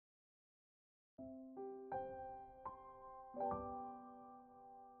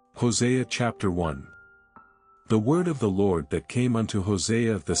Hosea chapter 1. The word of the Lord that came unto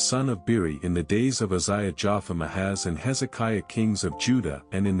Hosea the son of Beeri in the days of Uzziah, Jotham, Ahaz, and Hezekiah kings of Judah,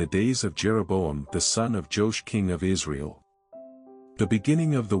 and in the days of Jeroboam the son of Joash king of Israel. The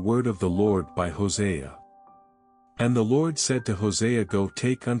beginning of the word of the Lord by Hosea. And the Lord said to Hosea, Go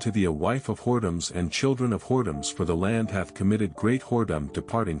take unto thee a wife of whoredoms and children of whoredoms, for the land hath committed great whoredom,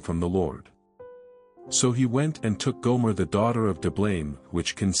 departing from the Lord. So he went and took Gomer the daughter of Diblaim,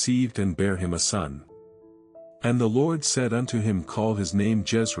 which conceived and bare him a son. And the Lord said unto him, Call his name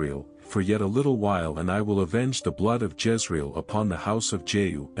Jezreel, for yet a little while and I will avenge the blood of Jezreel upon the house of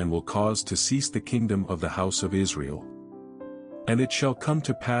Jehu, and will cause to cease the kingdom of the house of Israel. And it shall come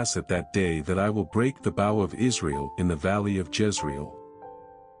to pass at that day that I will break the bow of Israel in the valley of Jezreel.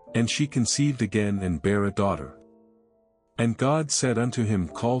 And she conceived again and bare a daughter. And God said unto him,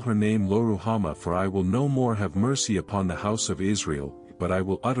 Call her name Lo-ruhamah, for I will no more have mercy upon the house of Israel, but I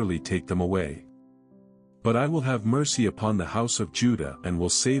will utterly take them away. But I will have mercy upon the house of Judah, and will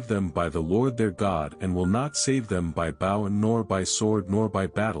save them by the Lord their God, and will not save them by bow, nor by sword, nor by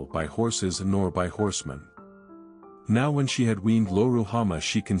battle, by horses, nor by horsemen. Now when she had weaned Lo-ruhamah,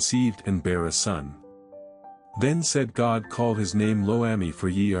 she conceived and bare a son. Then said God, Call his name Lo-ammi, for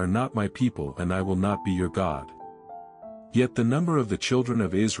ye are not my people, and I will not be your God. Yet the number of the children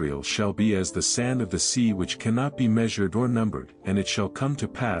of Israel shall be as the sand of the sea, which cannot be measured or numbered. And it shall come to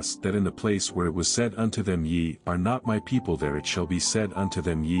pass that in the place where it was said unto them, Ye are not my people, there it shall be said unto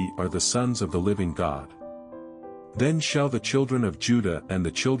them, Ye are the sons of the living God. Then shall the children of Judah and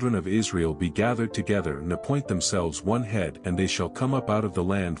the children of Israel be gathered together, and appoint themselves one head, and they shall come up out of the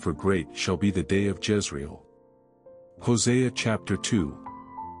land, for great shall be the day of Jezreel. Hosea chapter 2.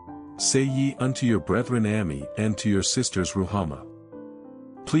 Say ye unto your brethren Ammi, and to your sisters Ruhamah.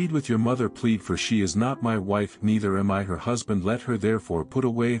 Plead with your mother, plead, for she is not my wife, neither am I her husband. Let her therefore put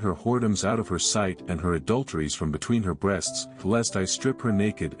away her whoredoms out of her sight, and her adulteries from between her breasts, lest I strip her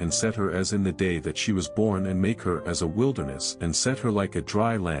naked, and set her as in the day that she was born, and make her as a wilderness, and set her like a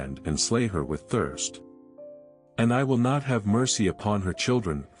dry land, and slay her with thirst. And I will not have mercy upon her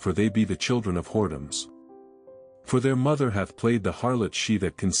children, for they be the children of whoredoms. For their mother hath played the harlot, she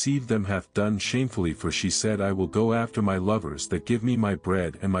that conceived them hath done shamefully, for she said, I will go after my lovers that give me my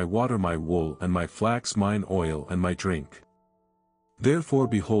bread and my water, my wool and my flax, mine oil and my drink. Therefore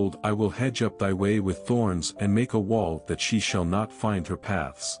behold, I will hedge up thy way with thorns, and make a wall that she shall not find her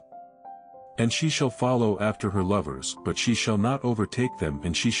paths. And she shall follow after her lovers, but she shall not overtake them,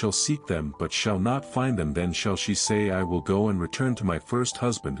 and she shall seek them, but shall not find them. Then shall she say, I will go and return to my first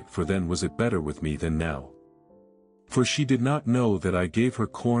husband, for then was it better with me than now. For she did not know that I gave her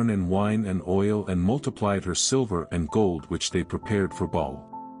corn and wine and oil, and multiplied her silver and gold which they prepared for Baal.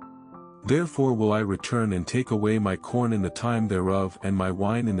 Therefore will I return and take away my corn in the time thereof, and my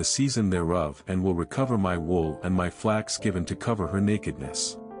wine in the season thereof, and will recover my wool and my flax given to cover her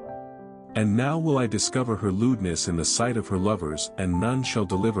nakedness. And now will I discover her lewdness in the sight of her lovers, and none shall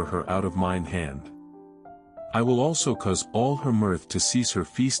deliver her out of mine hand. I will also cause all her mirth to cease, her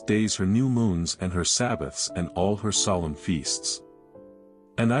feast days, her new moons, and her Sabbaths, and all her solemn feasts.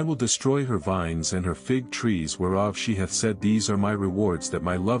 And I will destroy her vines and her fig trees, whereof she hath said, These are my rewards that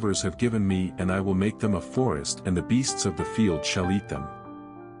my lovers have given me, and I will make them a forest, and the beasts of the field shall eat them.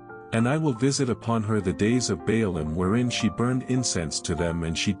 And I will visit upon her the days of Baalim, wherein she burned incense to them,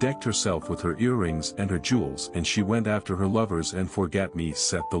 and she decked herself with her earrings and her jewels, and she went after her lovers and forgat me,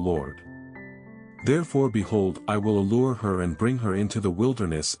 saith the Lord. Therefore behold, I will allure her and bring her into the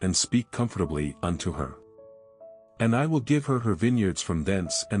wilderness, and speak comfortably unto her. And I will give her her vineyards from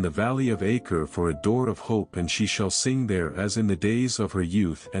thence, and the valley of Achor for a door of hope, and she shall sing there as in the days of her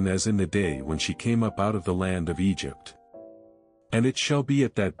youth, and as in the day when she came up out of the land of Egypt. And it shall be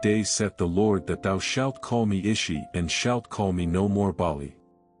at that day, saith the Lord, that thou shalt call me Ishi, and shalt call me no more Bali.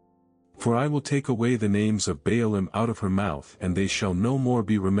 For I will take away the names of Baalim out of her mouth, and they shall no more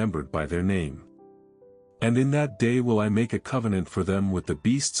be remembered by their name. And in that day will I make a covenant for them with the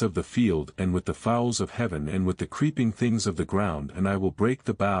beasts of the field, and with the fowls of heaven, and with the creeping things of the ground, and I will break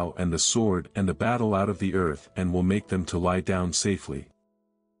the bow and the sword and the battle out of the earth, and will make them to lie down safely.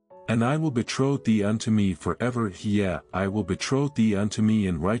 And I will betroth thee unto me forever, yea, I will betroth thee unto me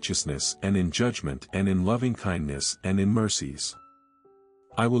in righteousness, and in judgment, and in loving kindness, and in mercies.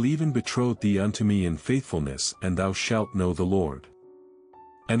 I will even betroth thee unto me in faithfulness, and thou shalt know the Lord.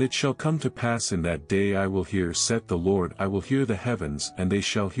 And it shall come to pass in that day, I will hear, saith the Lord, I will hear the heavens, and they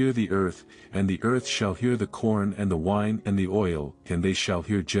shall hear the earth, and the earth shall hear the corn and the wine and the oil, and they shall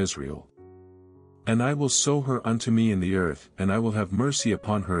hear Jezreel. And I will sow her unto me in the earth, and I will have mercy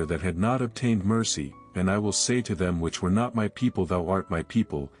upon her that had not obtained mercy, and I will say to them which were not my people, Thou art my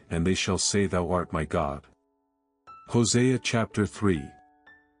people, and they shall say, Thou art my God. Hosea chapter 3.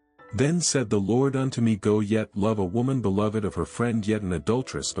 Then said the Lord unto me, Go yet love a woman beloved of her friend, yet an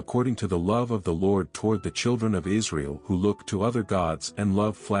adulteress, according to the love of the Lord toward the children of Israel, who look to other gods and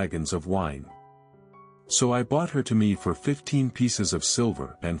love flagons of wine. So I bought her to me for 15 pieces of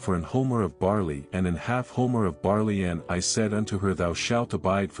silver, and for an homer of barley, and an half homer of barley. And I said unto her, Thou shalt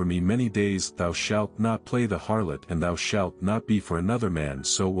abide for me many days, thou shalt not play the harlot, and thou shalt not be for another man,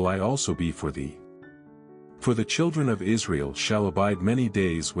 so will I also be for thee. For the children of Israel shall abide many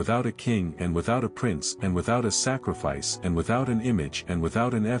days without a king, and without a prince, and without a sacrifice, and without an image, and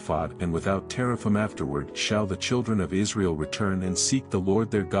without an ephod, and without teraphim. Afterward shall the children of Israel return and seek the Lord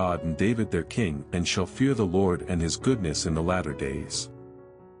their God and David their king, and shall fear the Lord and his goodness in the latter days.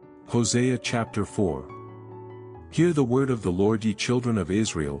 Hosea chapter 4. Hear the word of the Lord, ye children of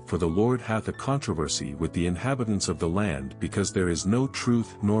Israel, for the Lord hath a controversy with the inhabitants of the land, because there is no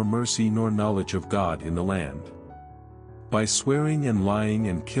truth, nor mercy, nor knowledge of God in the land. By swearing and lying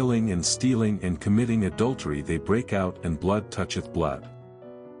and killing and stealing and committing adultery they break out, and blood toucheth blood.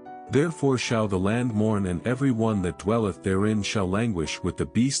 Therefore shall the land mourn, and every one that dwelleth therein shall languish with the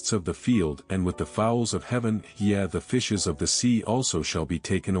beasts of the field and with the fowls of heaven, yea, the fishes of the sea also shall be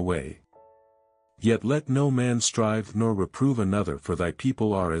taken away. Yet let no man strive nor reprove another, for thy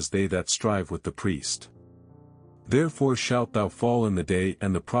people are as they that strive with the priest. Therefore shalt thou fall in the day,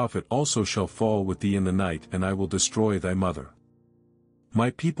 and the prophet also shall fall with thee in the night, and I will destroy thy mother. My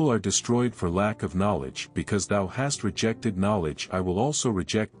people are destroyed for lack of knowledge, because thou hast rejected knowledge. I will also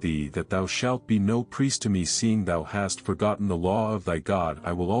reject thee, that thou shalt be no priest to me, seeing thou hast forgotten the law of thy God.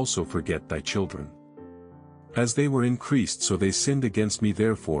 I will also forget thy children. As they were increased, so they sinned against me,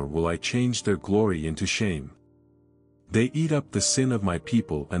 therefore will I change their glory into shame. They eat up the sin of my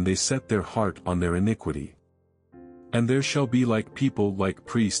people, and they set their heart on their iniquity. And there shall be like people, like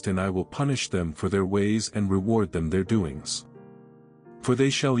priest, and I will punish them for their ways and reward them their doings. For they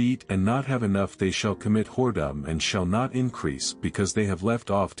shall eat and not have enough, they shall commit whoredom and shall not increase, because they have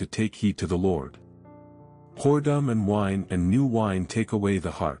left off to take heed to the Lord. Whoredom and wine and new wine take away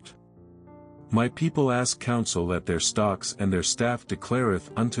the heart. My people ask counsel at their stocks, and their staff declareth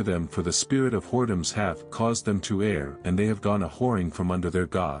unto them, for the spirit of whoredoms hath caused them to err, and they have gone a whoring from under their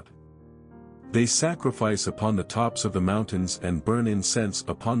God. They sacrifice upon the tops of the mountains, and burn incense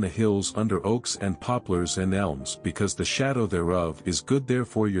upon the hills under oaks and poplars and elms, because the shadow thereof is good.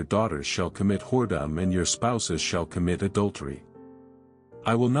 Therefore your daughters shall commit whoredom, and your spouses shall commit adultery.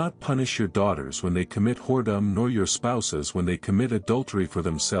 I will not punish your daughters when they commit whoredom, nor your spouses when they commit adultery, for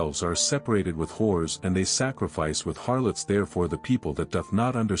themselves are separated with whores, and they sacrifice with harlots. Therefore the people that doth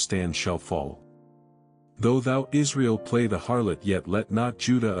not understand shall fall. Though thou Israel play the harlot, yet let not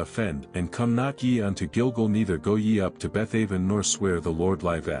Judah offend, and come not ye unto Gilgal, neither go ye up to Bethaven, nor swear, the Lord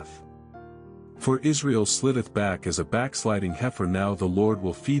liveth. For Israel slitteth back as a backsliding heifer, now the Lord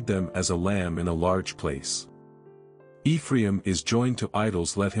will feed them as a lamb in a large place. Ephraim is joined to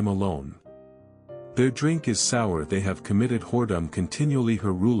idols, let him alone. Their drink is sour, they have committed whoredom continually,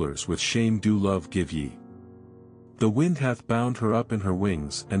 her rulers with shame do love give ye. The wind hath bound her up in her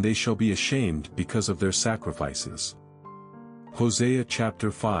wings, and they shall be ashamed because of their sacrifices. Hosea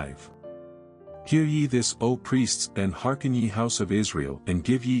chapter 5. Hear ye this, O priests, and hearken ye house of Israel, and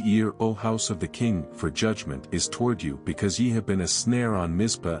give ye ear, O house of the king, for judgment is toward you, because ye have been a snare on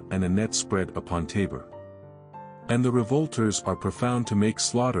Mizpah, and a net spread upon Tabor. And the revolters are profound to make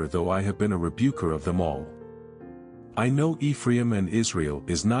slaughter, though I have been a rebuker of them all. I know Ephraim, and Israel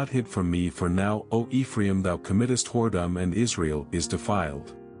is not hid from me, for now, O Ephraim, thou committest whoredom, and Israel is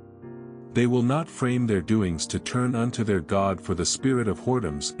defiled. They will not frame their doings to turn unto their God, for the spirit of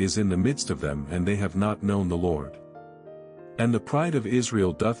whoredoms is in the midst of them, and they have not known the Lord. And the pride of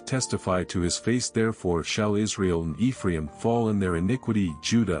Israel doth testify to his face, therefore shall Israel and Ephraim fall in their iniquity,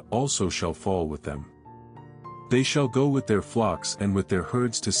 Judah also shall fall with them. They shall go with their flocks and with their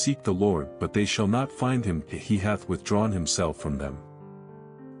herds to seek the Lord, but they shall not find him, he hath withdrawn himself from them.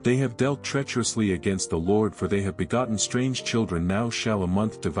 They have dealt treacherously against the Lord, for they have begotten strange children, now shall a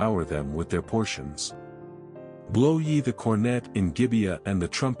month devour them with their portions. Blow ye the cornet in Gibeah, and the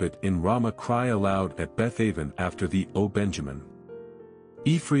trumpet in Ramah, cry aloud at Bethaven after thee, O Benjamin.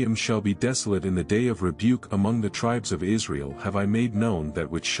 Ephraim shall be desolate in the day of rebuke, among the tribes of Israel have I made known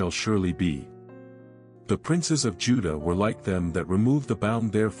that which shall surely be. The princes of Judah were like them that remove the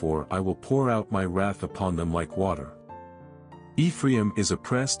bound, therefore I will pour out my wrath upon them like water. Ephraim is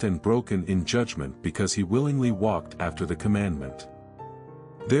oppressed and broken in judgment, because he willingly walked after the commandment.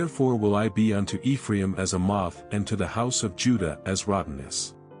 Therefore will I be unto Ephraim as a moth, and to the house of Judah as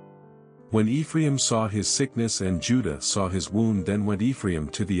rottenness. When Ephraim saw his sickness and Judah saw his wound, then went Ephraim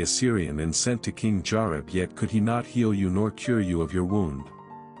to the Assyrian and sent to King Jareb, yet could he not heal you nor cure you of your wound.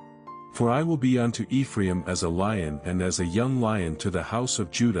 For I will be unto Ephraim as a lion and as a young lion to the house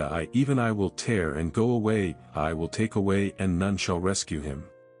of Judah. I will tear and go away, I will take away and none shall rescue him.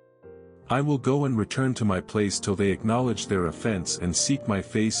 I will go and return to my place till they acknowledge their offense and seek my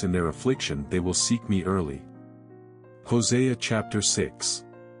face. In their affliction they will seek me early. Hosea chapter 6.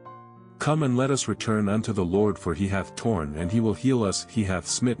 Come and let us return unto the Lord, for he hath torn and he will heal us, he hath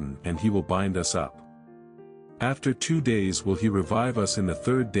smitten and he will bind us up. After 2 days will he revive us, in the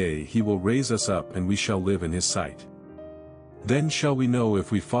 3rd day he will raise us up, and we shall live in his sight. Then shall we know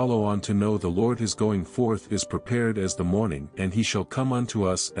if we follow on to know the Lord. His going forth is prepared as the morning, and he shall come unto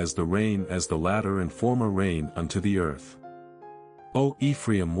us as the rain, as the latter and former rain unto the earth. O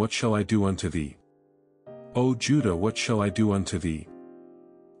Ephraim, what shall I do unto thee? O Judah, what shall I do unto thee?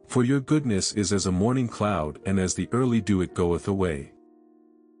 For your goodness is as a morning cloud, and as the early dew it goeth away.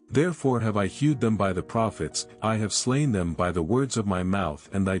 Therefore have I hewed them by the prophets, I have slain them by the words of my mouth,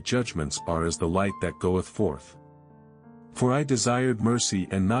 and thy judgments are as the light that goeth forth. For I desired mercy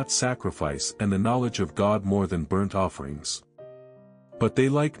and not sacrifice, and the knowledge of God more than burnt offerings. But they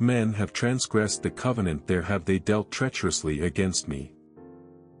like men have transgressed the covenant, there have they dealt treacherously against me.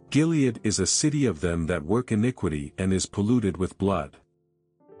 Gilead is a city of them that work iniquity, and is polluted with blood.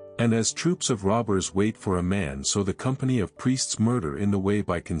 And as troops of robbers wait for a man, so the company of priests murder in the way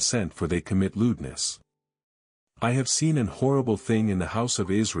by consent, for they commit lewdness. I have seen an horrible thing in the house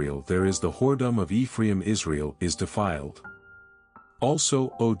of Israel, there is the whoredom of Ephraim, Israel is defiled.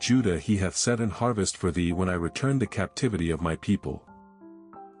 Also, O Judah, he hath set an harvest for thee when I return the captivity of my people.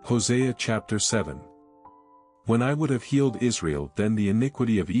 Hosea chapter 7. When I would have healed Israel, then the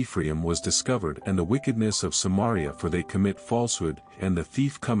iniquity of Ephraim was discovered, and the wickedness of Samaria, for they commit falsehood, and the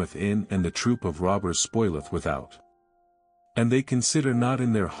thief cometh in, and the troop of robbers spoileth without. And they consider not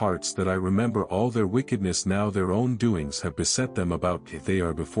in their hearts that I remember all their wickedness. Now their own doings have beset them about, they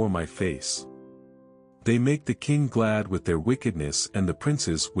are before my face. They make the king glad with their wickedness, and the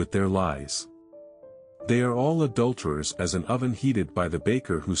princes with their lies. They are all adulterers, as an oven heated by the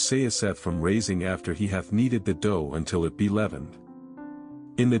baker, who saith from raising after he hath kneaded the dough until it be leavened.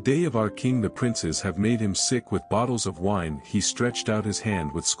 In the day of our king the princes have made him sick with bottles of wine, he stretched out his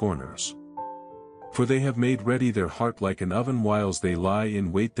hand with scorners. For they have made ready their heart like an oven, whiles they lie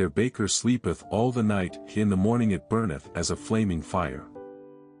in wait, their baker sleepeth all the night, in the morning it burneth as a flaming fire.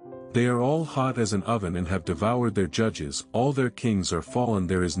 They are all hot as an oven, and have devoured their judges, all their kings are fallen,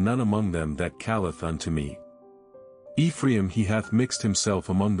 there is none among them that calleth unto me. Ephraim, he hath mixed himself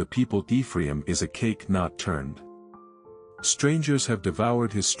among the people, Ephraim is a cake not turned. Strangers have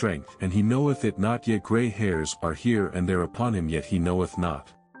devoured his strength, and he knoweth it not, yet grey hairs are here and there upon him, yet he knoweth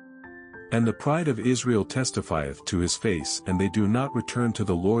not. And the pride of Israel testifieth to his face, and they do not return to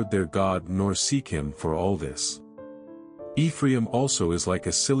the Lord their God, nor seek him for all this. Ephraim also is like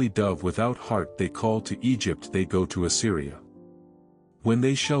a silly dove without heart, they call to Egypt, they go to Assyria. When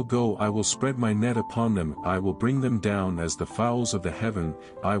they shall go, I will spread my net upon them, I will bring them down as the fowls of the heaven,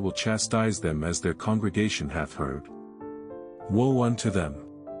 I will chastise them as their congregation hath heard. Woe unto them!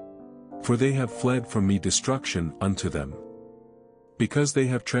 For they have fled from me, destruction unto them. Because they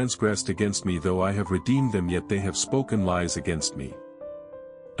have transgressed against me, though I have redeemed them, yet they have spoken lies against me.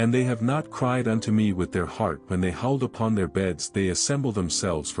 And they have not cried unto me with their heart, when they howled upon their beds, they assemble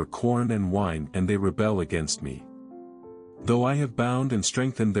themselves for corn and wine, and they rebel against me. Though I have bound and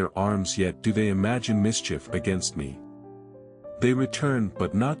strengthened their arms, yet do they imagine mischief against me. They return,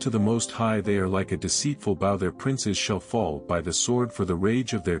 but not to the Most High, they are like a deceitful bow, their princes shall fall by the sword for the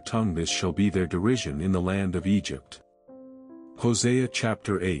rage of their tongue, this shall be their derision in the land of Egypt. Hosea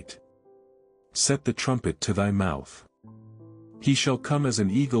chapter 8. Set the trumpet to thy mouth. He shall come as an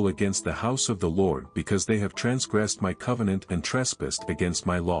eagle against the house of the Lord, because they have transgressed my covenant and trespassed against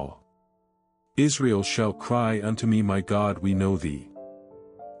my law. Israel shall cry unto me, my God, we know thee.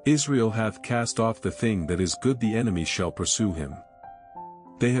 Israel hath cast off the thing that is good, the enemy shall pursue him.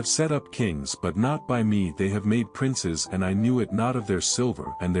 They have set up kings, but not by me, they have made princes, and I knew it not. Of their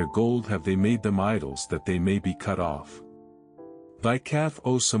silver and their gold have they made them idols, that they may be cut off. Thy calf,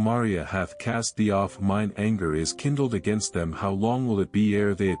 O Samaria, hath cast thee off, mine anger is kindled against them. How long will it be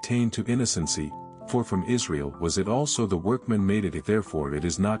ere they attain to innocency? For from Israel was it also, the workman made it, therefore it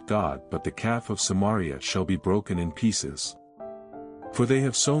is not God, but the calf of Samaria shall be broken in pieces. For they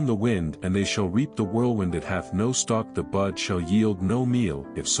have sown the wind, and they shall reap the whirlwind, it hath no stalk, the bud shall yield no meal,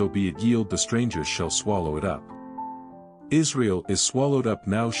 if so be it yield, the strangers shall swallow it up. Israel is swallowed up,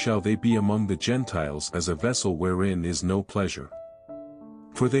 now shall they be among the Gentiles as a vessel wherein is no pleasure.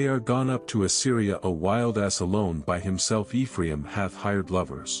 For they are gone up to Assyria, a wild ass alone by himself. Ephraim hath hired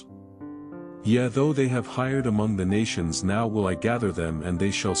lovers. Yea, though they have hired among the nations, now will I gather them, and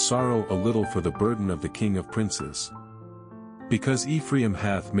they shall sorrow a little for the burden of the king of princes. Because Ephraim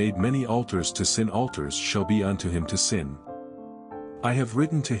hath made many altars to sin, altars shall be unto him to sin. I have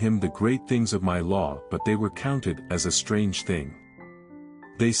written to him the great things of my law, but they were counted as a strange thing.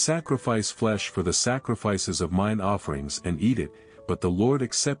 They sacrifice flesh for the sacrifices of mine offerings, and eat it, but the Lord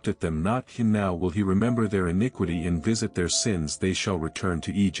accepteth them not. Now will he remember their iniquity and visit their sins. They shall return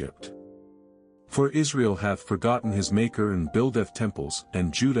to Egypt. For Israel hath forgotten his Maker, and buildeth temples,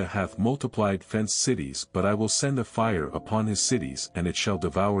 and Judah hath multiplied fenced cities. But I will send a fire upon his cities, and it shall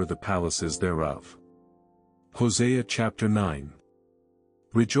devour the palaces thereof. Hosea chapter 9.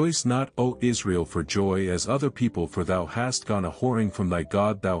 Rejoice not, O Israel, for joy as other people, for thou hast gone a whoring from thy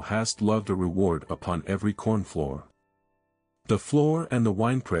God. Thou hast loved a reward upon every corn floor. The floor and the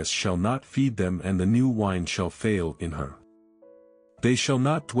winepress shall not feed them, and the new wine shall fail in her. They shall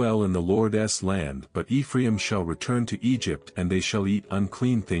not dwell in the Lord's land, but Ephraim shall return to Egypt, and they shall eat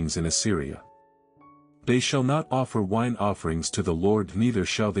unclean things in Assyria. They shall not offer wine offerings to the Lord, neither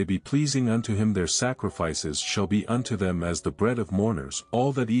shall they be pleasing unto him. Their sacrifices shall be unto them as the bread of mourners.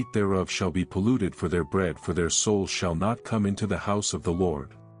 All that eat thereof shall be polluted for their bread, for their soul shall not come into the house of the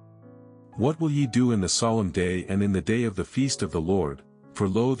Lord. What will ye do in the solemn day, and in the day of the feast of the Lord? For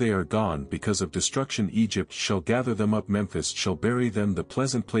lo, they are gone because of destruction. Egypt shall gather them up, Memphis shall bury them. The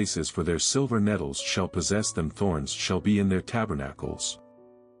pleasant places for their silver nettles shall possess them. Thorns shall be in their tabernacles.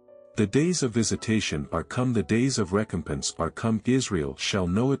 The days of visitation are come, the days of recompense are come. Israel shall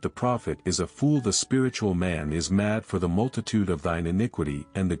know it. The prophet is a fool, the spiritual man is mad, for the multitude of thine iniquity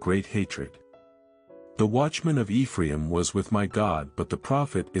and the great hatred. The watchman of Ephraim was with my God, but the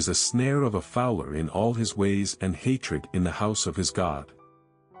prophet is a snare of a fowler in all his ways, and hatred in the house of his God.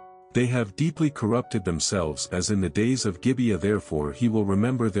 They have deeply corrupted themselves as in the days of Gibeah. Therefore he will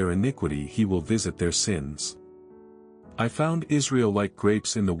remember their iniquity, he will visit their sins. I found Israel like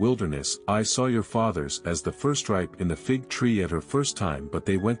grapes in the wilderness. I saw your fathers as the firstripe in the fig tree at her first time. But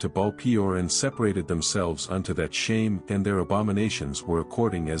they went to Baal-peor and separated themselves unto that shame, and their abominations were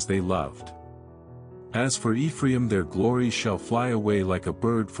according as they loved. As for Ephraim, their glory shall fly away like a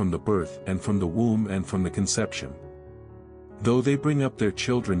bird from the birth, and from the womb, and from the conception. Though they bring up their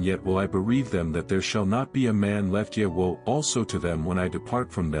children, yet will I bereave them, that there shall not be a man left. Yea, woe also to them when I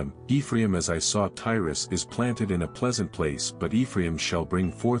depart from them. Ephraim, as I saw Tyrus, is planted in a pleasant place, but Ephraim shall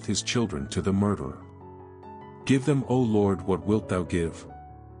bring forth his children to the murderer. Give them, O Lord, what wilt thou give?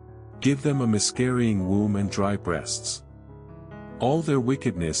 Give them a miscarrying womb and dry breasts. All their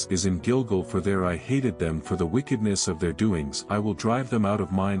wickedness is in Gilgal, for there I hated them for the wickedness of their doings. I will drive them out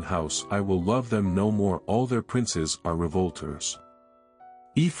of mine house, I will love them no more. All their princes are revolters.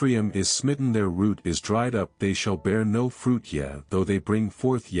 Ephraim is smitten, their root is dried up, they shall bear no fruit. Yea, though they bring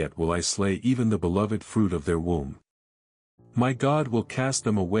forth, yet will I slay even the beloved fruit of their womb. My God will cast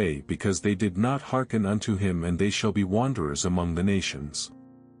them away, because they did not hearken unto him, and they shall be wanderers among the nations.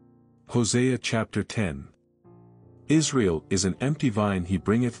 Hosea chapter 10. Israel is an empty vine, he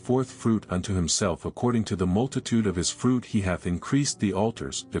bringeth forth fruit unto himself. According to the multitude of his fruit he hath increased the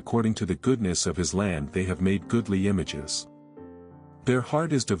altars, according to the goodness of his land they have made goodly images. Their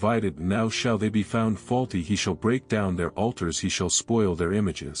heart is divided, now shall they be found faulty. He shall break down their altars, he shall spoil their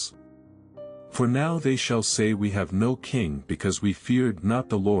images. For now they shall say, we have no king, because we feared not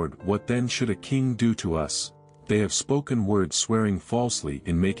the Lord. What then should a king do to us? They have spoken words, swearing falsely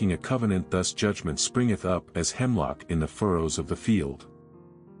in making a covenant. Thus judgment springeth up as hemlock in the furrows of the field.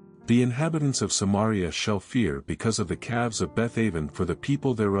 The inhabitants of Samaria shall fear because of the calves of Bethaven, for the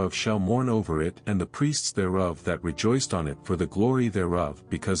people thereof shall mourn over it, and the priests thereof that rejoiced on it for the glory thereof,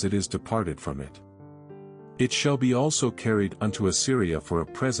 because it is departed from it. It shall be also carried unto Assyria for a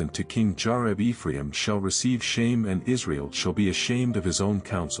present to King Jareb. Ephraim shall receive shame, and Israel shall be ashamed of his own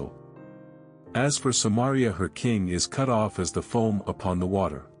counsel. As for Samaria, her king is cut off as the foam upon the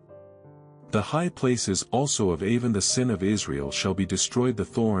water. The high places also of Avon, the sin of Israel, shall be destroyed. The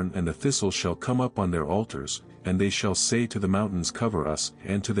thorn and the thistle shall come up on their altars, and they shall say to the mountains, cover us,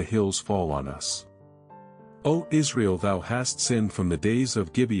 and to the hills, fall on us. O Israel, thou hast sinned from the days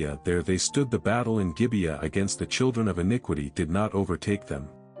of Gibeah. There they stood, the battle in Gibeah against the children of iniquity did not overtake them.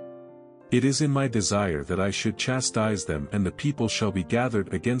 It is in my desire that I should chastise them, and the people shall be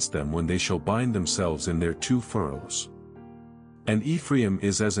gathered against them when they shall bind themselves in their two furrows. And Ephraim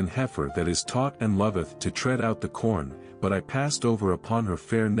is as an heifer that is taught and loveth to tread out the corn, but I passed over upon her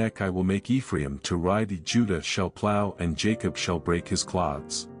fair neck. I will make Ephraim to ride, Judah shall plow, and Jacob shall break his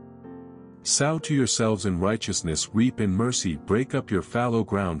clods. Sow to yourselves in righteousness, reap in mercy, break up your fallow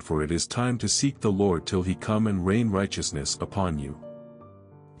ground, for it is time to seek the Lord till he come and rain righteousness upon you.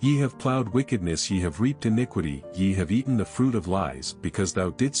 Ye have plowed wickedness, ye have reaped iniquity, ye have eaten the fruit of lies, because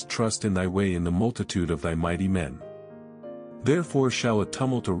thou didst trust in thy way in the multitude of thy mighty men. Therefore shall a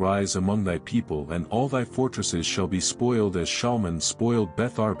tumult arise among thy people, and all thy fortresses shall be spoiled as Shalman spoiled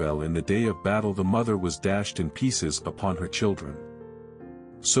Beth Arbel in the day of battle. The mother was dashed in pieces upon her children.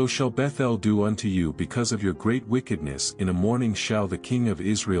 So shall Bethel do unto you because of your great wickedness. In a morning shall the king of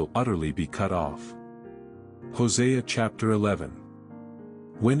Israel utterly be cut off. Hosea chapter 11.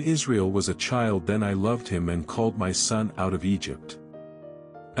 When Israel was a child, then I loved him and called my son out of Egypt.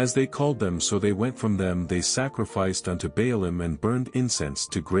 As they called them, so they went from them. They sacrificed unto Baalim and burned incense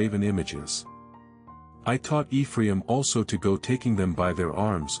to graven images. I taught Ephraim also to go, taking them by their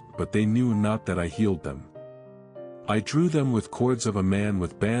arms, but they knew not that I healed them. I drew them with cords of a man,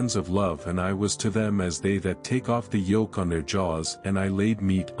 with bands of love, and I was to them as they that take off the yoke on their jaws, and I laid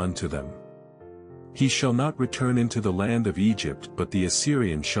meat unto them. He shall not return into the land of Egypt, but the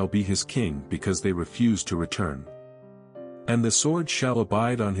Assyrian shall be his king, because they refuse to return. And the sword shall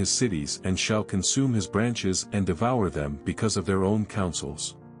abide on his cities, and shall consume his branches, and devour them, because of their own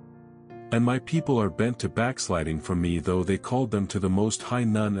counsels. And my people are bent to backsliding from me, though they called them to the Most High,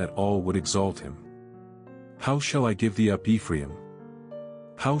 none at all would exalt him. How shall I give thee up, Ephraim?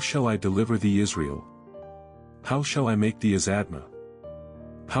 How shall I deliver thee, Israel? How shall I make thee as Admah?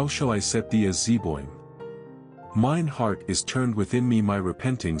 How shall I set thee as Zeboim? Mine heart is turned within me, my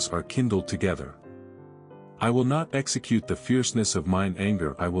repentings are kindled together. I will not execute the fierceness of mine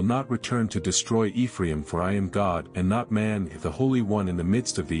anger, I will not return to destroy Ephraim, for I am God, and not man, the Holy One in the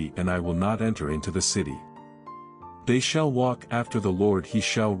midst of thee, and I will not enter into the city. They shall walk after the Lord, he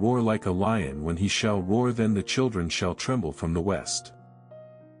shall roar like a lion. When he shall roar, then the children shall tremble from the west.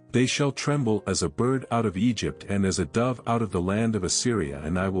 They shall tremble as a bird out of Egypt, and as a dove out of the land of Assyria,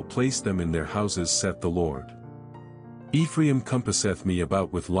 and I will place them in their houses, saith the Lord. Ephraim compasseth me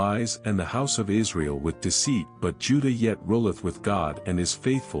about with lies, and the house of Israel with deceit, but Judah yet ruleth with God, and is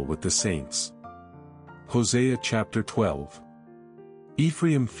faithful with the saints. Hosea chapter 12.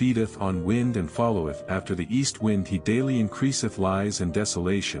 Ephraim feedeth on wind and followeth after the east wind, he daily increaseth lies and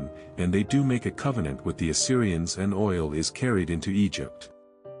desolation, and they do make a covenant with the Assyrians, and oil is carried into Egypt.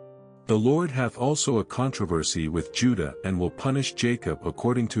 The Lord hath also a controversy with Judah, and will punish Jacob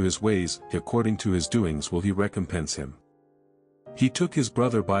according to his ways, according to his doings will he recompense him. He took his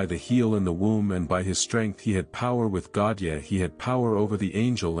brother by the heel in the womb, and by his strength he had power with God, yea, he had power over the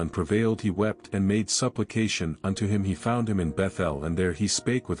angel, and prevailed. He wept and made supplication unto him. He found him in Bethel, and there he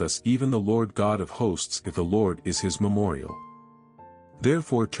spake with us, even the Lord God of hosts, if the Lord is his memorial.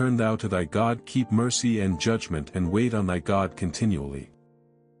 Therefore turn thou to thy God, keep mercy and judgment, and wait on thy God continually.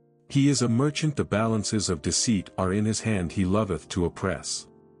 He is a merchant, the balances of deceit are in his hand, he loveth to oppress.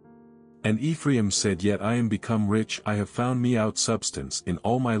 And Ephraim said, Yet I am become rich, I have found me out substance, in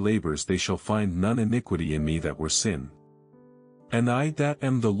all my labors they shall find none iniquity in me that were sin. And I that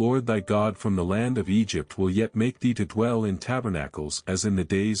am the Lord thy God from the land of Egypt will yet make thee to dwell in tabernacles, as in the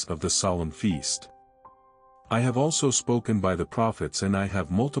days of the solemn feast. I have also spoken by the prophets, and I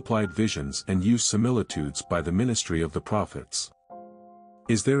have multiplied visions and used similitudes by the ministry of the prophets.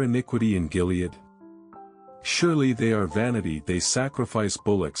 Is there iniquity in Gilead? Surely they are vanity, they sacrifice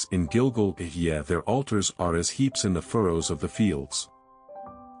bullocks in Gilgal, yea, their altars are as heaps in the furrows of the fields.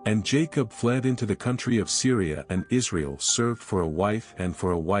 And Jacob fled into the country of Syria, and Israel served for a wife, and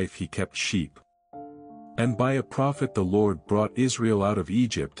for a wife he kept sheep. And by a prophet the Lord brought Israel out of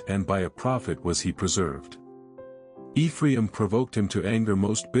Egypt, and by a prophet was he preserved. Ephraim provoked him to anger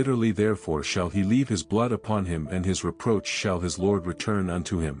most bitterly, therefore shall he leave his blood upon him, and his reproach shall his Lord return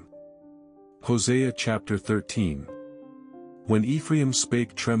unto him. Hosea chapter 13. When Ephraim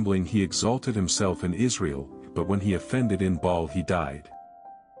spake trembling, he exalted himself in Israel, but when he offended in Baal he died.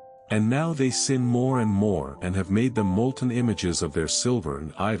 And now they sin more and more, and have made them molten images of their silver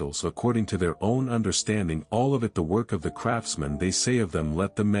and idols according to their own understanding, all of it the work of the craftsman. They say of them,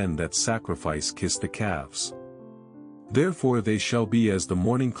 Let the men that sacrifice kiss the calves. Therefore they shall be as the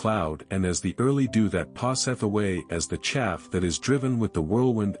morning cloud, and as the early dew that passeth away, as the chaff that is driven with the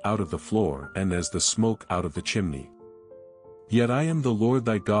whirlwind out of the floor, and as the smoke out of the chimney. Yet I am the Lord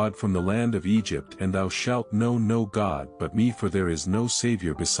thy God from the land of Egypt, and thou shalt know no God but me, for there is no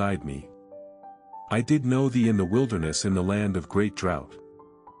Saviour beside me. I did know thee in the wilderness, in the land of great drought.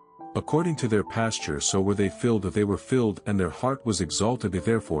 According to their pasture so were they filled, and their heart was exalted,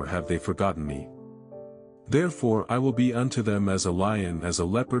 therefore have they forgotten me. Therefore I will be unto them as a lion, as a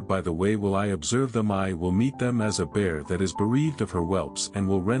leopard by the way will I observe them. I will meet them as a bear that is bereaved of her whelps, and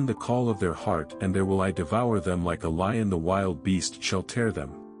will rend the call of their heart, and there will I devour them like a lion, the wild beast shall tear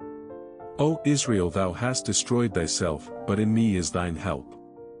them. O Israel, thou hast destroyed thyself, but in me is thine help.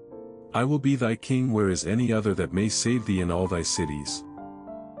 I will be thy king, where is any other that may save thee in all thy cities?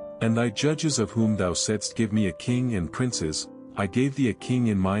 And thy judges of whom thou saidst, give me a king and princes, I gave thee a king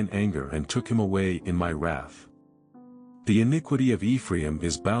in mine anger and took him away in my wrath. The iniquity of Ephraim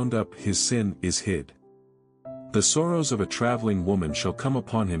is bound up, his sin is hid. The sorrows of a traveling woman shall come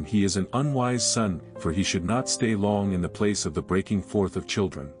upon him. He is an unwise son, for he should not stay long in the place of the breaking forth of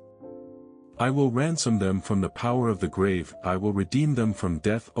children. I will ransom them from the power of the grave, I will redeem them from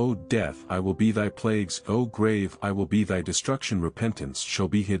death. O death, I will be thy plagues, O grave, I will be thy destruction. Repentance shall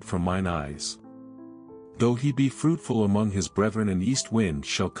be hid from mine eyes. Though he be fruitful among his brethren, an east wind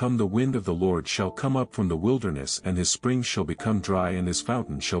shall come, the wind of the Lord shall come up from the wilderness, and his springs shall become dry, and his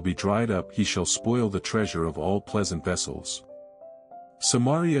fountain shall be dried up. He shall spoil the treasure of all pleasant vessels.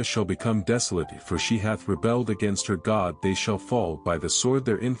 Samaria shall become desolate, for she hath rebelled against her God. They shall fall by the sword,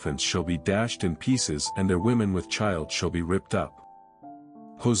 their infants shall be dashed in pieces, and their women with child shall be ripped up.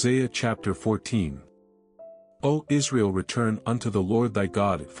 Hosea chapter 14. O Israel, return unto the Lord thy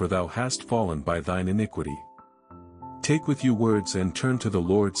God, for thou hast fallen by thine iniquity. Take with you words and turn to the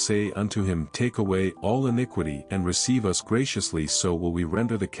Lord, say unto him, take away all iniquity and receive us graciously, so will we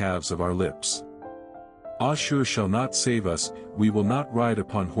render the calves of our lips. Ashur shall not save us, we will not ride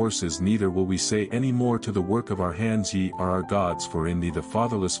upon horses, neither will we say any more to the work of our hands, ye are our gods, for in thee the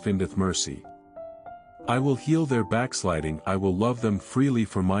fatherless findeth mercy. I will heal their backsliding, I will love them freely,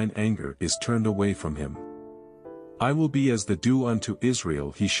 for mine anger is turned away from him. I will be as the dew unto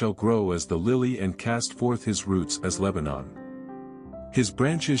Israel, he shall grow as the lily and cast forth his roots as Lebanon. His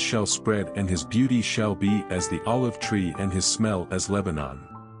branches shall spread, and his beauty shall be as the olive tree, and his smell as Lebanon.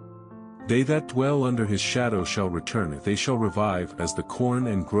 They that dwell under his shadow shall return, they shall revive as the corn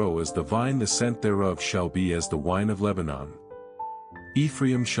and grow as the vine, the scent thereof shall be as the wine of Lebanon.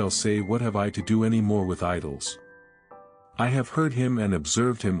 Ephraim shall say, what have I to do any more with idols? I have heard him and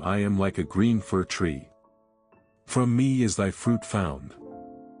observed him, I am like a green fir tree. From me is thy fruit found.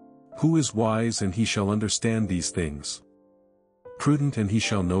 Who is wise, and he shall understand these things? Prudent, and he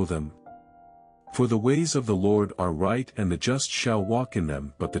shall know them. For the ways of the Lord are right, and the just shall walk in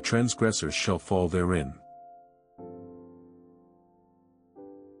them, but the transgressors shall fall therein.